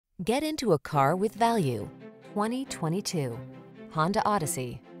Get into a car with value. 2022 Honda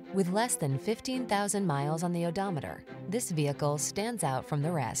Odyssey. With less than 15,000 miles on the odometer, this vehicle stands out from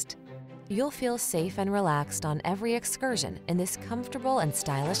the rest. You'll feel safe and relaxed on every excursion in this comfortable and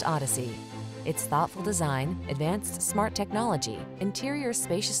stylish Odyssey. Its thoughtful design, advanced smart technology, interior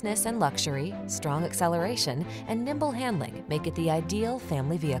spaciousness and luxury, strong acceleration, and nimble handling make it the ideal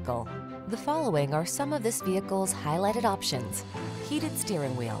family vehicle. The following are some of this vehicle's highlighted options: heated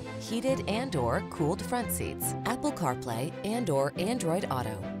steering wheel, heated and/or cooled front seats, Apple CarPlay and/or Android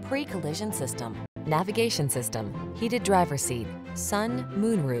Auto, pre-collision system, navigation system, heated driver's seat, sun,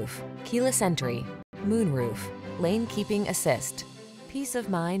 moonroof, keyless entry, moonroof, lane keeping assist. Peace of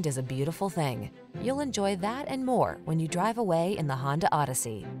mind is a beautiful thing. You'll enjoy that and more when you drive away in the Honda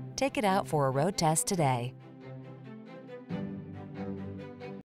Odyssey. Take it out for a road test today.